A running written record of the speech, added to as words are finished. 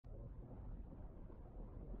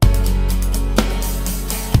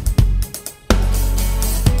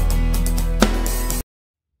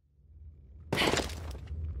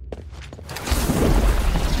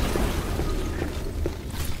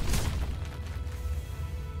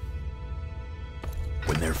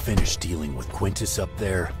they're finished dealing with Quintus up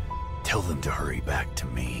there, tell them to hurry back to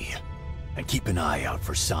me. And keep an eye out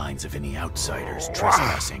for signs of any outsiders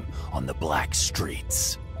trespassing on the black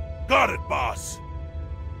streets. Got it, boss!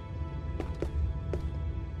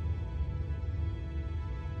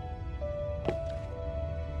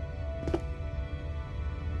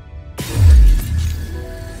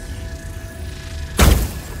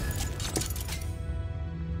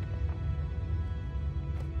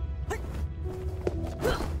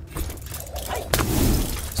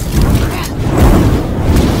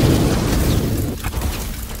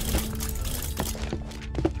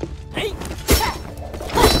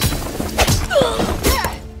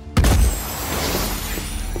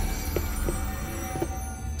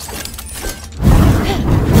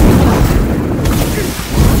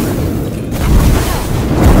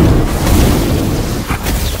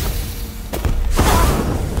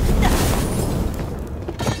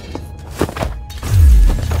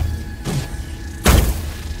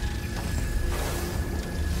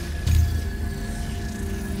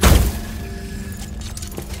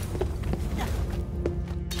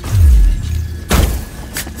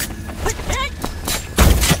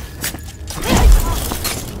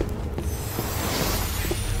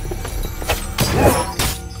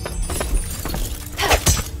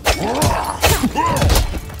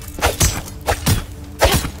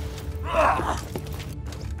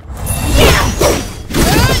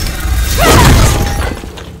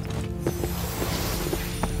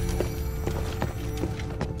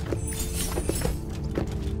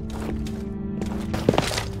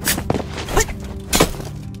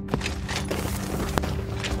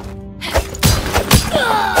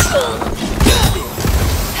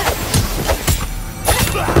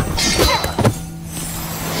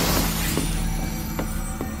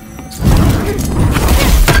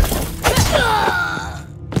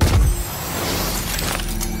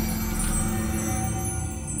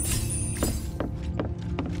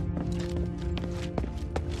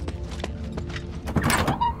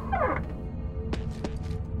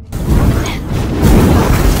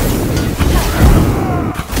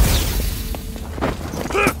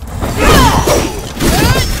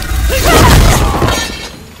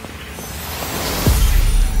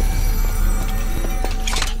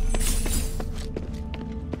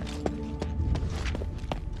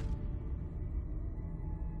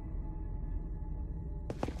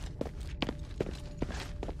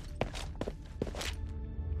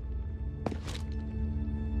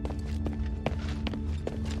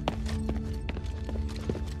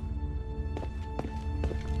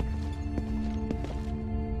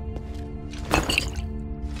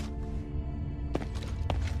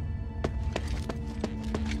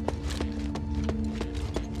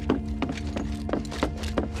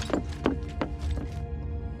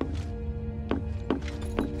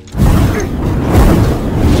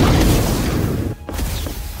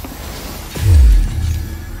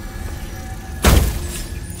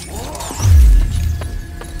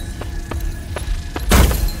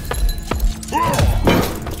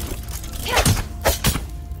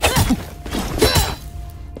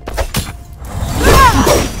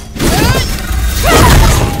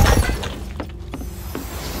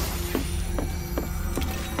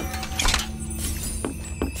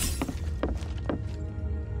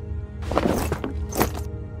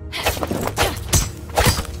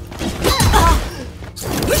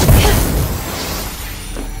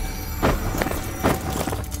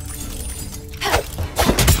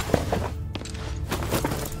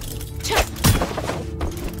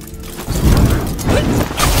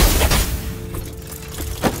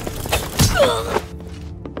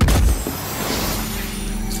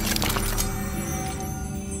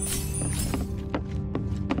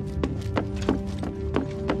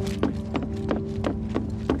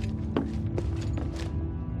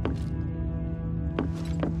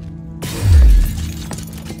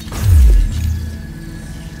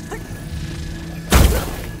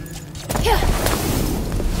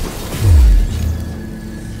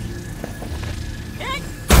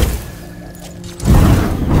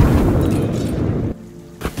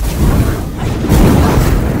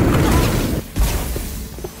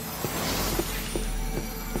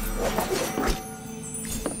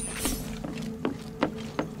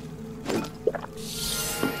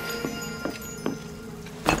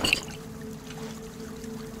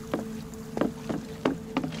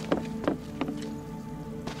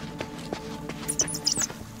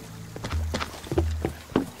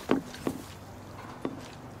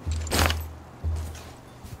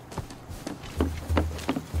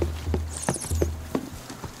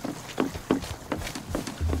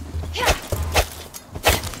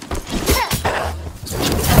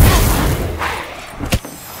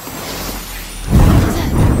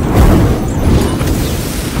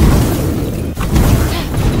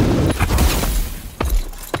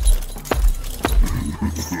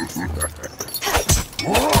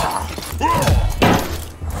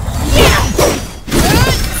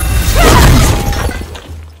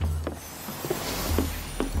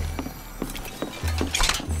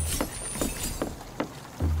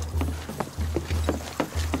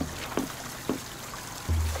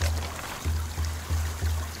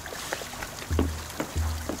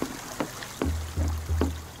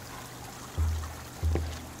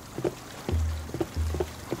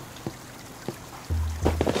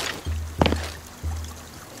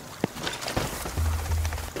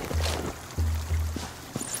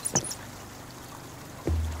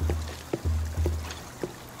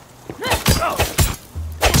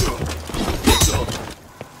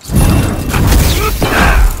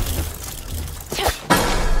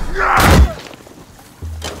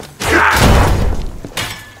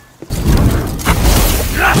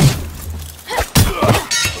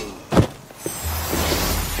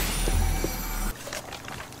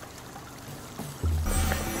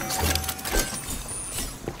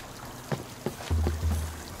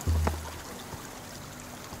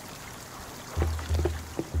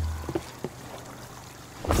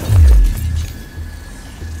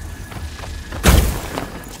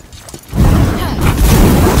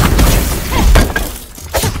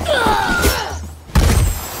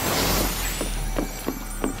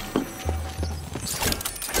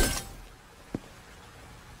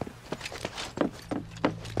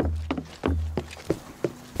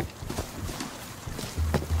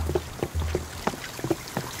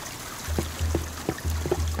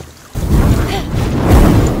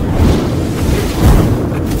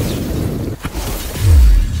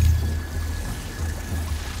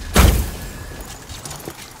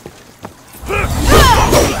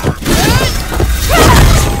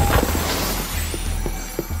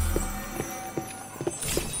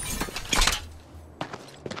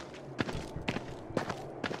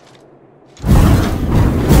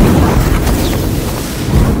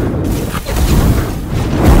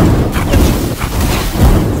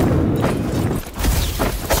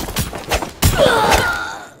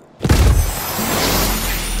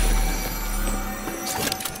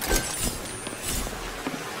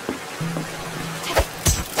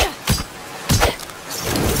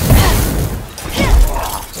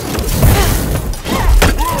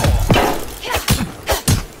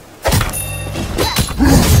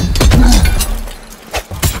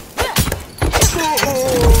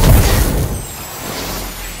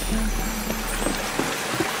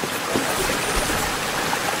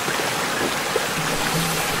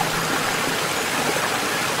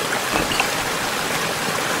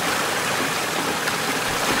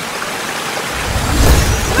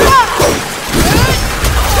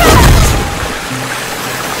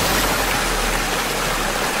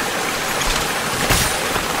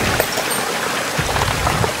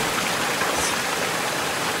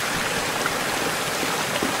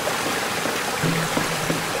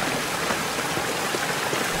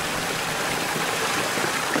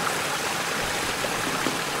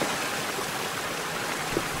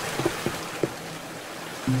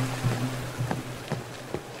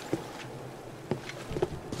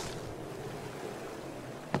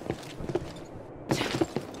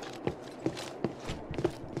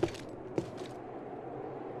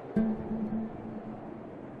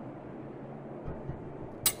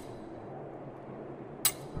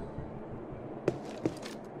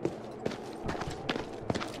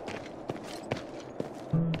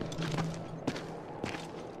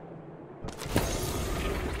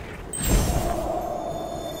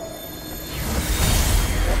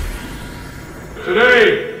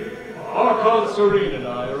 Today, Archon Serene and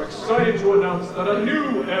I are excited to announce that a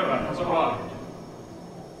new era has arrived.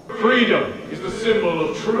 Freedom is the symbol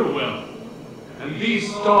of true wealth, and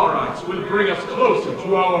these Starites will bring us closer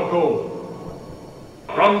to our goal.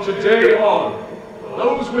 From today on,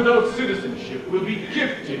 those without citizenship will be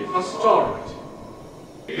gifted a Starite.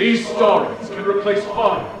 These Starites can replace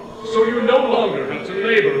fire, so you no longer have to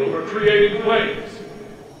labor over creating flames.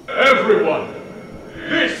 Everyone,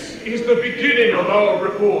 this is the beginning of our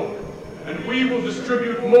reform, and we will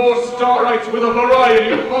distribute more Starites with a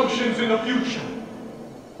variety of functions in the future.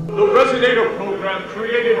 The Resonator program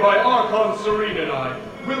created by Archon Serene and I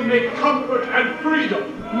will make comfort and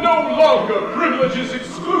freedom no longer privileges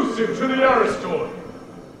exclusive to the Aristoid.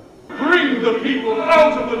 Bring the people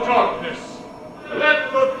out of the darkness.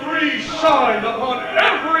 Let the three shine upon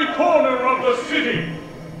every corner of the city.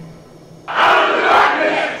 Out of the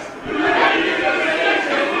darkness!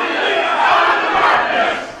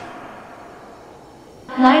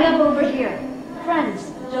 Line up over here.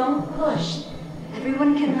 Friends, don't push.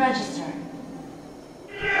 Everyone can register.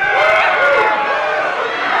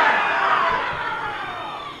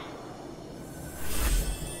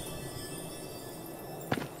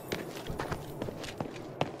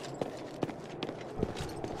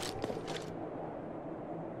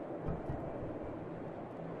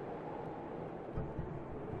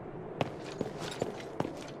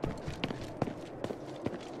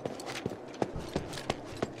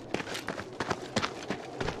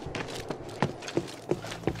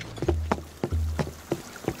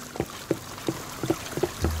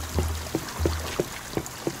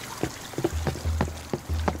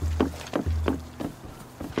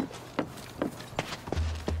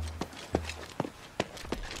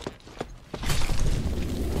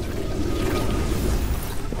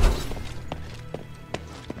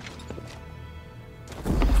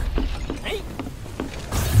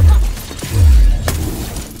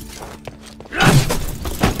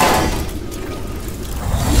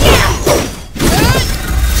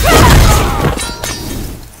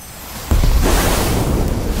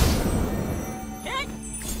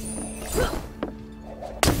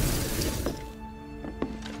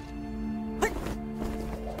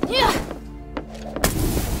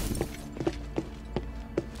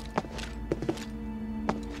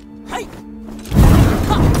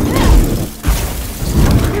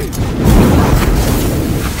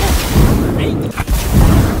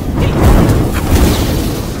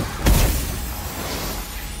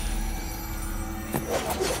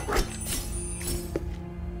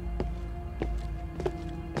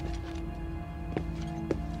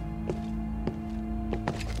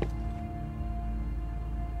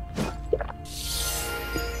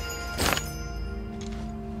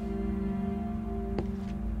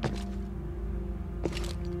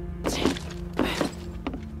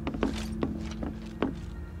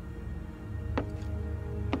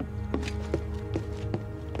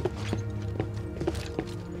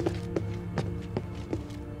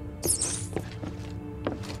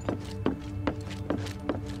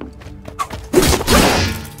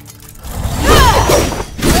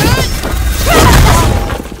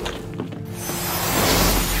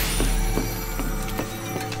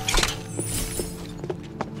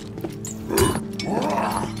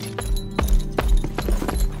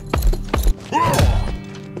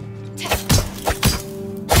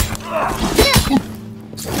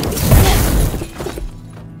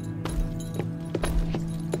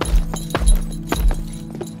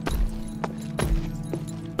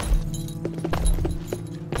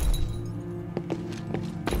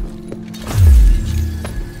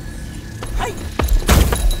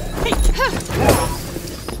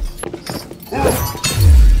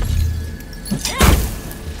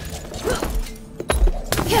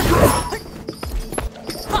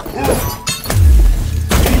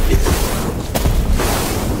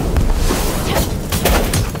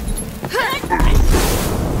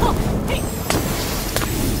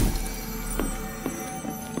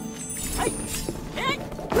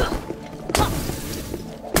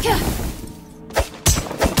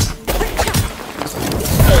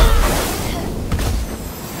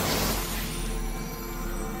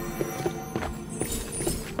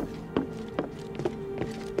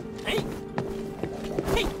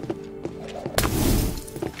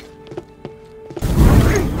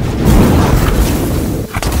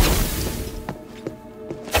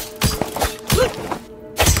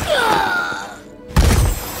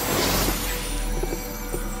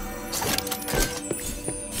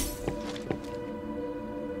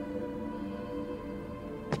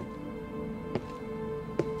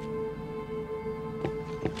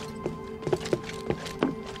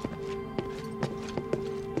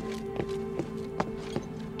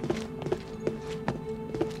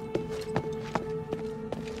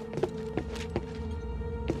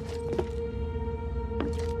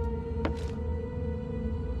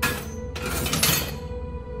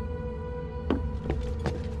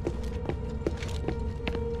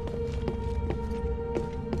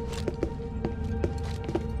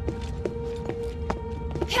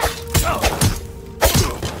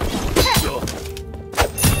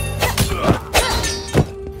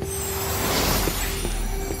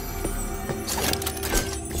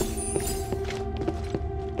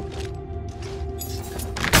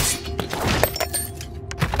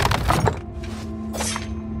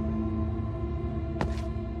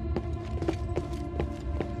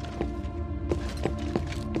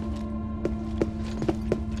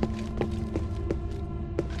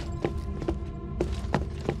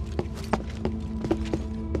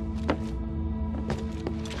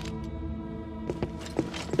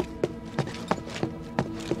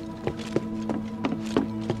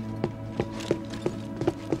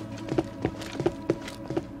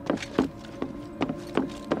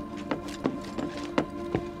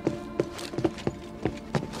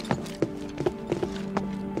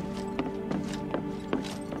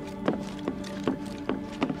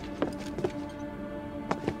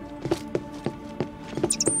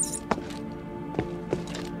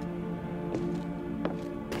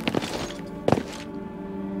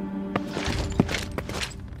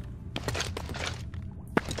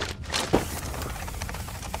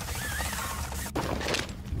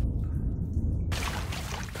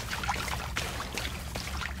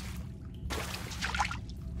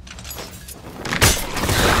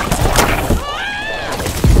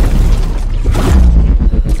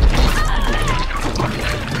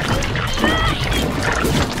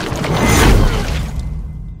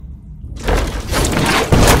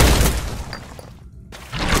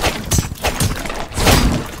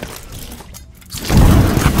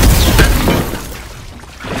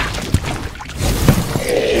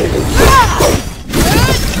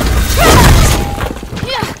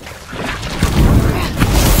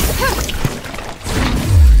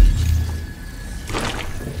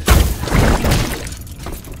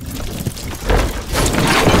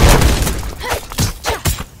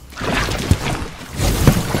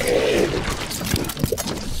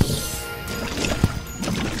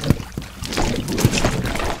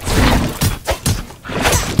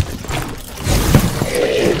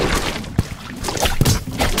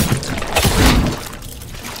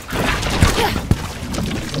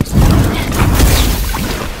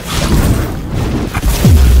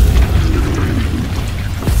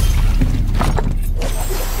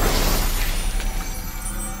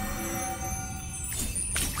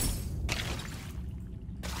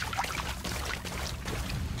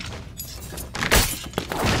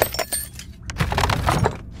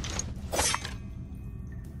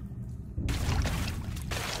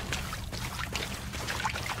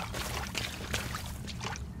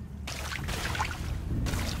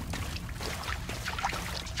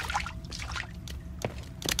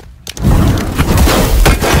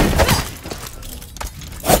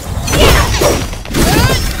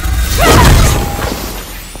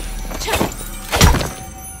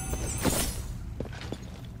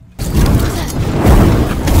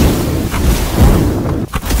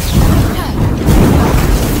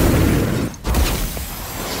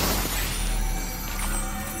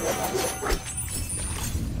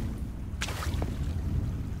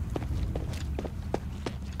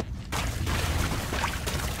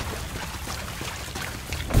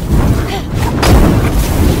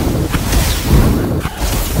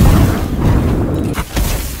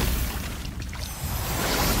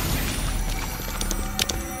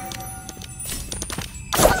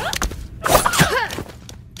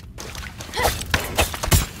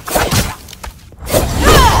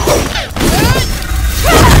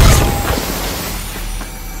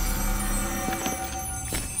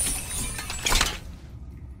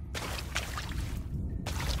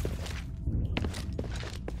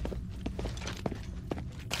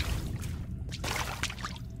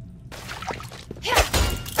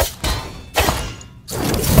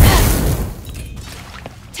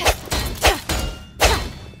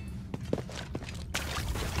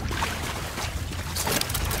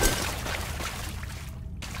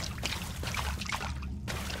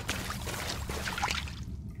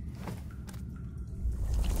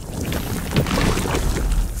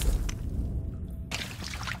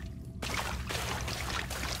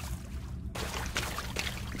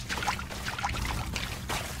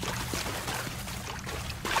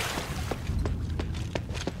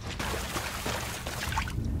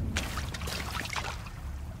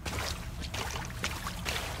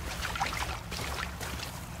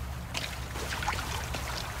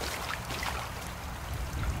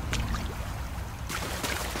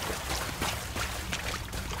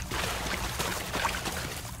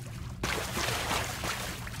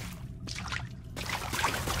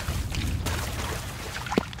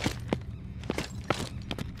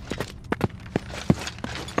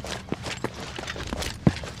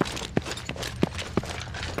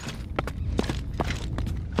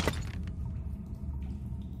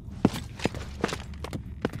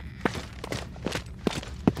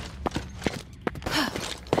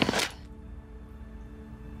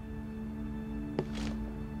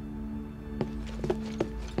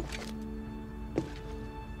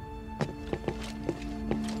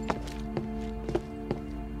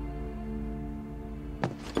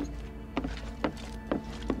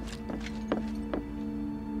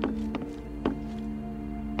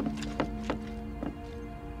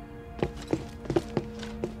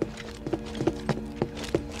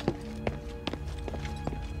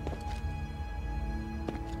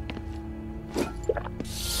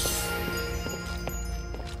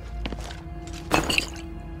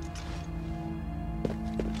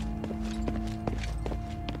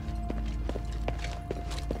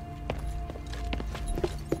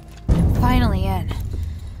 Finally in.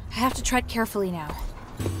 I have to tread carefully now.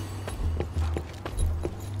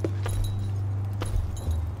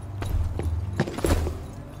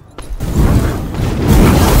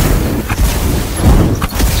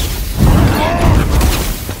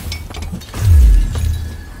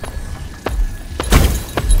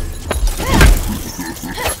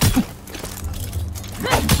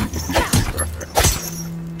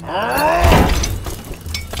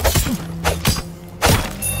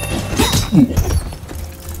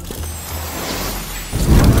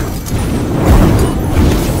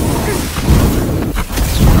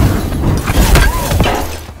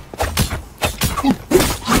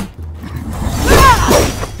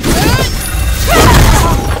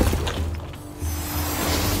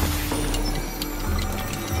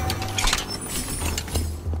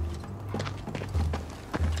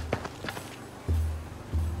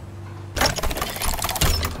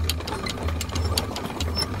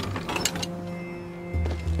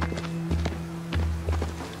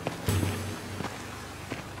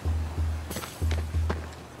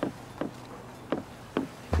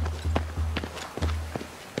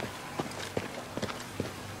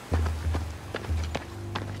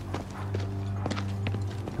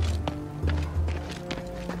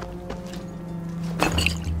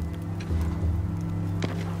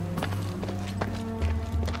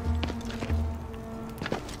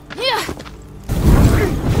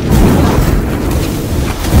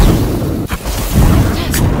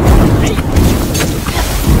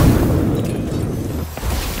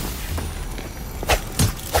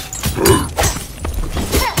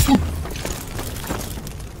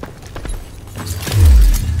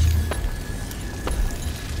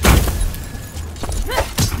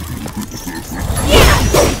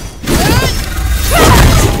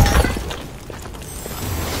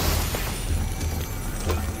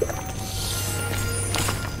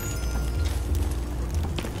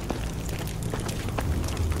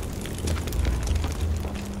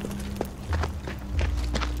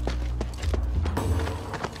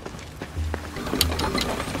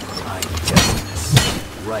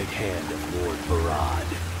 Right hand of Lord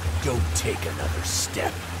Barad. Don't take another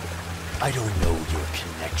step. I don't know your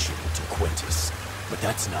connection to Quintus, but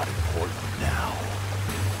that's not important now.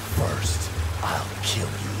 First, I'll kill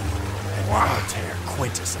you, and then I'll tear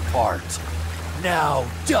Quintus apart. Now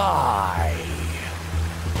die!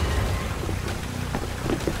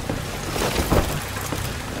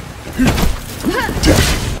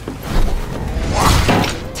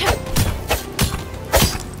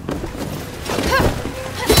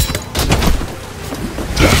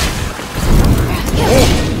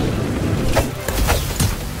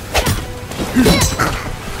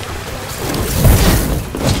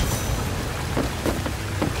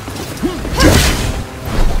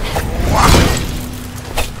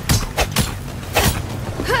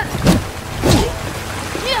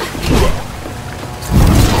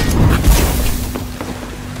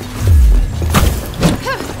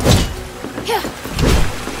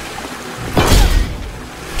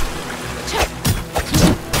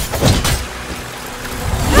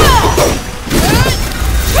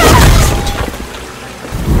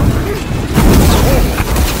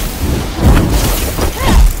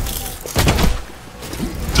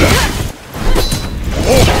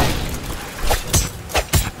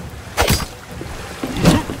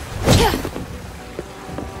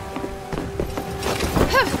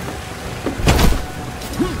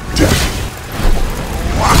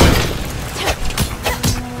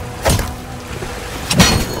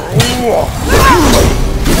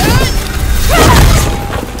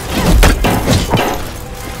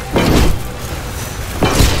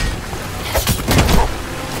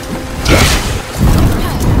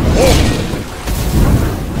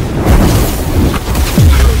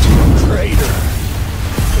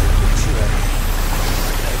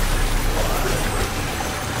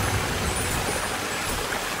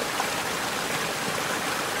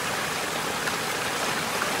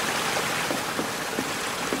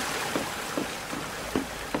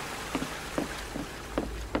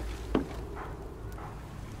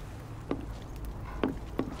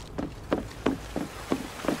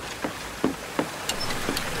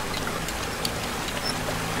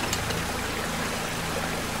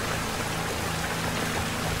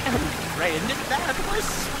 friend, that was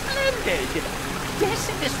splendid!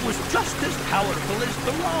 Decimus was just as powerful as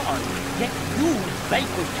Barad, yet you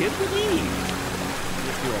vanquished him with ease.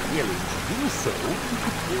 If you're willing to do so, you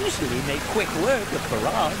could easily make quick work of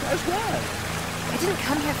Barad as well. I didn't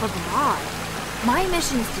come here for Barad. My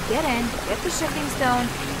mission is to get in, get the shifting stone,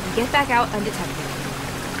 and get back out undetected.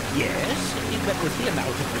 Yes, but with him out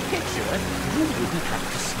of the picture, you wouldn't have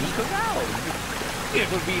to sneak around.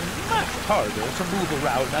 It'll be much harder to move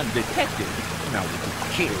around undetected now that you've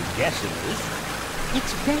killed Decimus.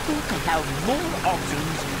 It's better to have more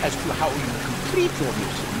options as to how you complete your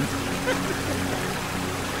mission.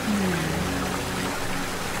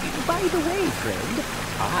 By the way, friend,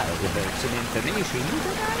 I've heard some information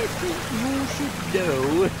that I think you should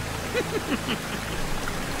know.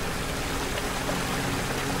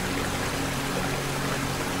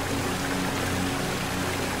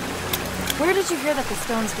 Where did you hear that the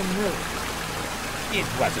stone's been moved? It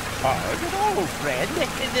wasn't hard at all, friend.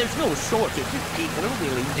 There's no shortage of people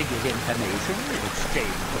willing to give information in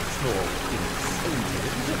exchange for small incentives.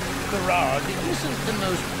 Barad isn't the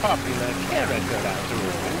most popular character, after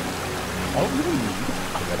all. All you need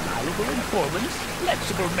are reliable informants,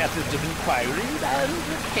 flexible methods of inquiry, and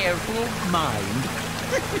a careful mind.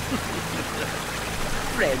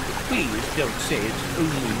 Friend, please don't say it's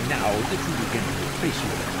only now that you begin to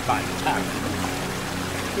appreciate my talent.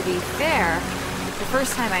 To be fair, the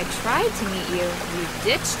first time I tried to meet you, you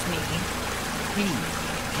ditched me. Please,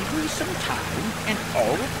 give me some time, and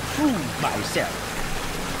I'll prove myself.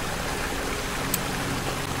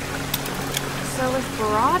 So if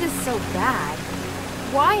Barad is so bad,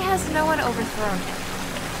 why has no one overthrown him?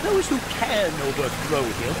 Those who can overthrow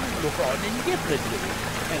him look on indifferently,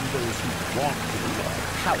 and those who want to are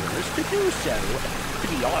powerless to do so. To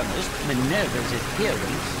be honest, Minerva's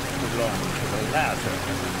adherents belong to the latter.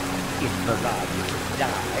 If Barad were to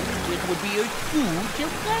die, it would be a huge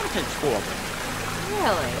advantage for them.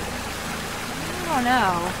 Really? I don't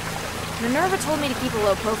know. Minerva told me to keep a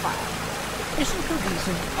low profile. Isn't the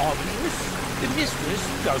reason obvious? The mistress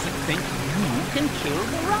doesn't think you can kill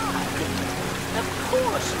Barad. Of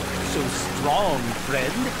course, so strong,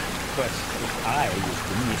 friend. But if I was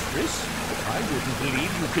the mistress, I wouldn't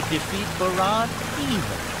believe you could defeat Barad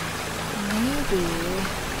either. Maybe.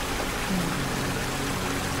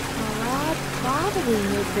 Barad probably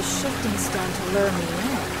moved the shifting stone to lure me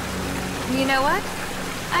in. You know what?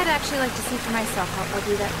 I'd actually like to see for myself how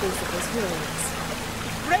ugly that face of his really is.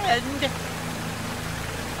 Friend!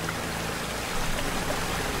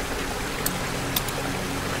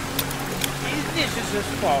 This is as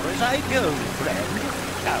far as I go, friend.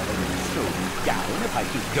 I'll slow you down if I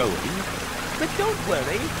keep going. But don't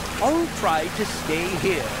worry, I'll try to stay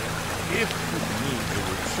here. If you need to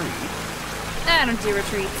retreat. I don't do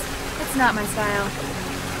retreats. It's not my style.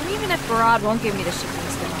 And even if Barad won't give me the shifting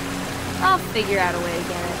stone, I'll figure out a way to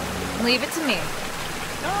get it. Leave it to me.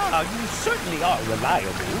 Ah, you certainly are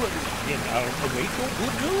reliable. Then I'll await your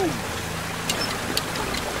good news.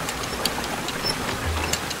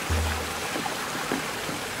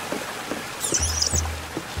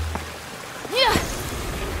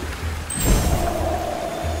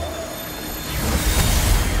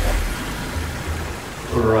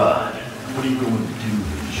 Barad, what are you going to do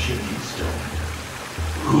with the shifting stone?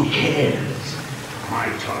 Who cares?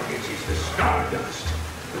 My target is the stardust.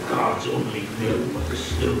 The gods only know what the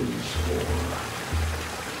stone's for.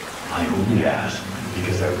 I only ask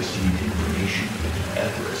because I received information that the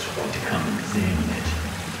Everest want to come and examine it.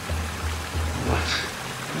 What?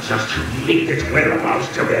 Just to leak its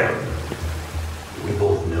whereabouts to them? We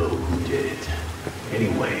both know who did it.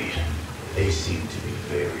 Anyway, they seem to be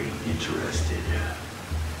very interested.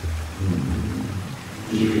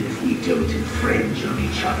 Even if we don't infringe on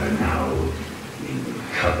each other now, we will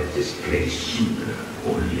covet this place sooner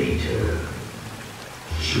or later.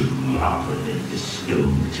 Should we offer them the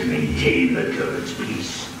stone to maintain the gods'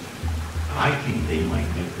 peace? I think they might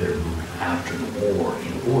make their move after the war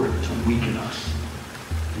in order to weaken us.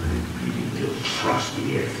 I really don't trust the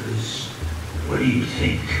Ethers. What do you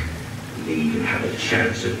think? Do they even have a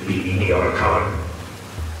chance of beating the Archon?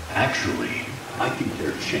 Actually, I think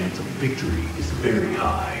their chance of victory is very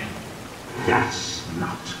high. That's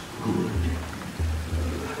not good.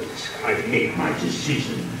 I've made my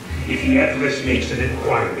decision. If the Everest makes an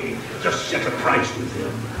inquiry, just set a price with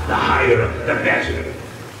them. The higher, the better.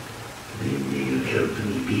 Then they'll help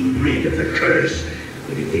me be rid of the curse.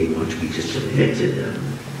 But if they want me to submit to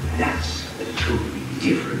them, that's a totally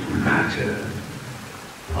different matter.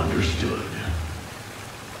 Understood.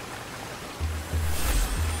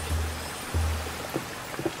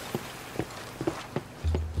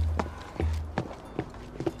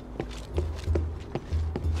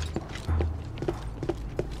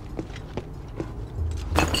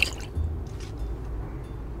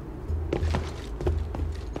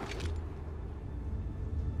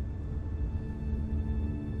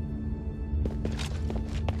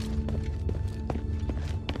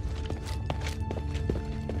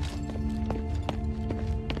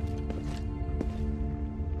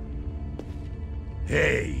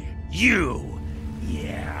 Hey, you!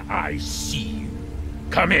 Yeah, I see you.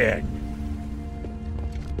 Come in.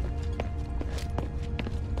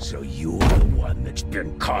 So you're the one that's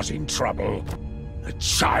been causing trouble? A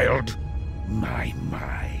child? My,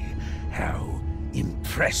 how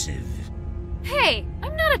impressive. Hey,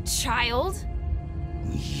 I'm not a child.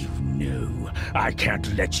 You know, I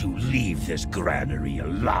can't let you leave this granary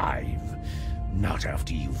alive. Not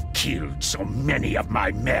after you've killed so many of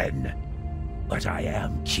my men. But I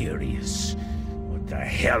am curious. What the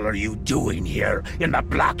hell are you doing here in the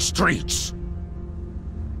black streets?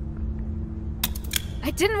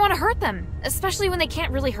 I didn't want to hurt them, especially when they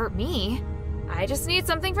can't really hurt me. I just need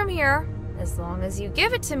something from here. As long as you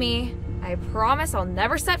give it to me, I promise I'll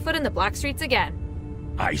never set foot in the black streets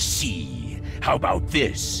again. I see. How about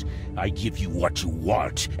this? I give you what you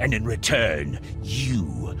want, and in return,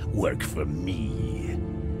 you work for me.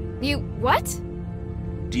 You what?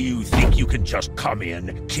 Do you think you can just come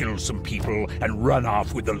in, kill some people, and run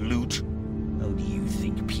off with the loot? How do you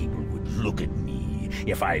think people would look at me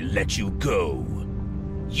if I let you go?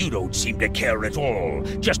 You don't seem to care at all,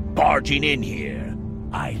 just barging in here.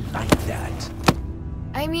 I like that.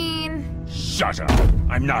 I mean... Shut up!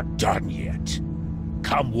 I'm not done yet.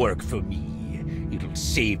 Come work for me. It'll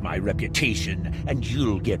save my reputation, and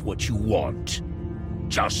you'll get what you want.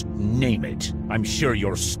 Just name it. I'm sure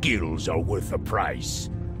your skills are worth the price.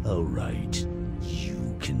 All right.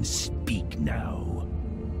 You can speak now.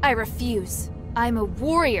 I refuse. I'm a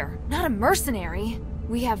warrior, not a mercenary.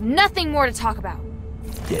 We have nothing more to talk about.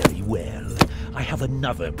 Very well. I have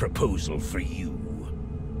another proposal for you.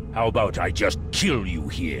 How about I just kill you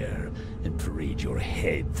here and parade your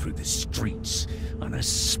head through the streets on a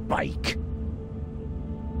spike?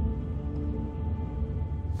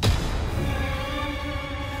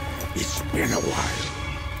 It's been a while.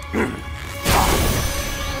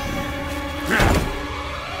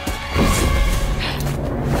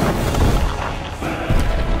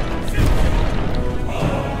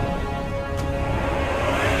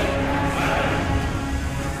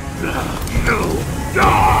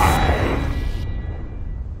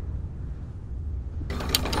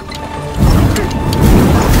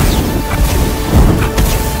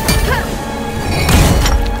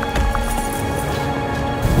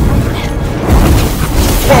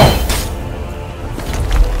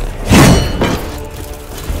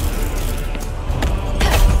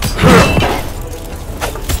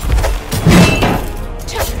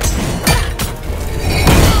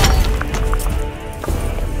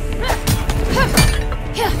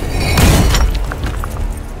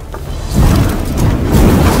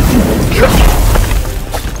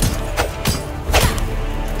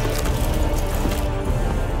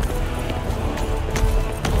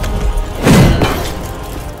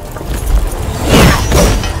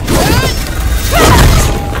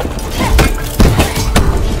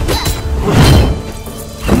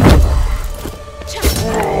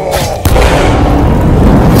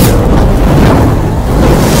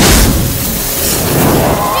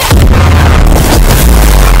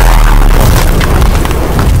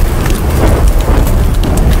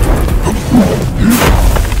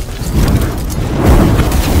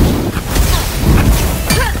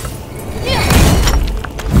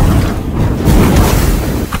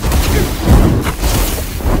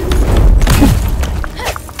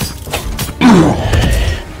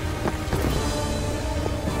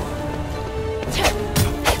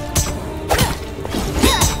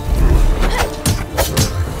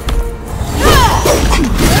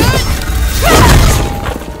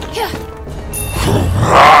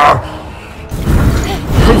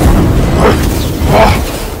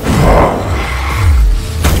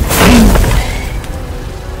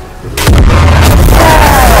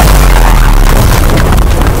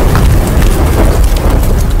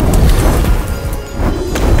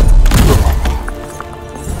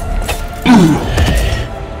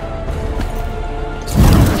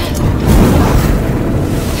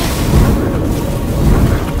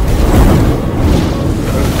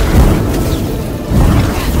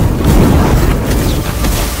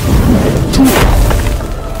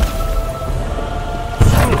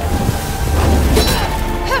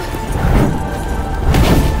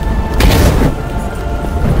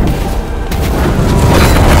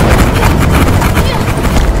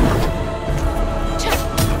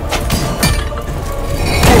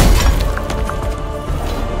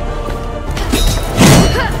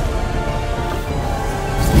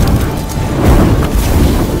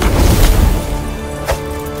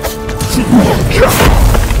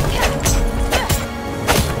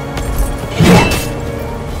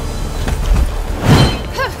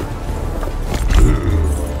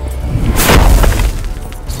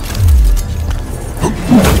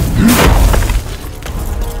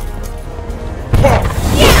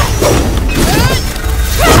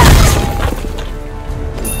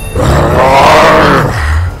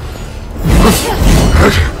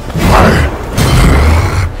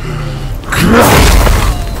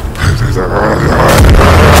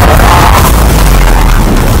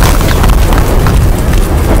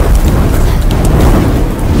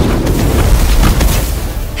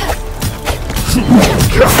 No,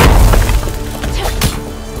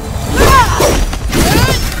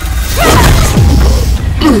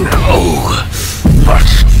 but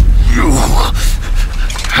you...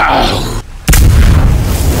 How?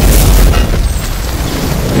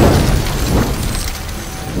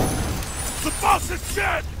 The boss is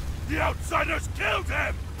dead! The outsiders killed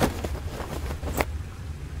him!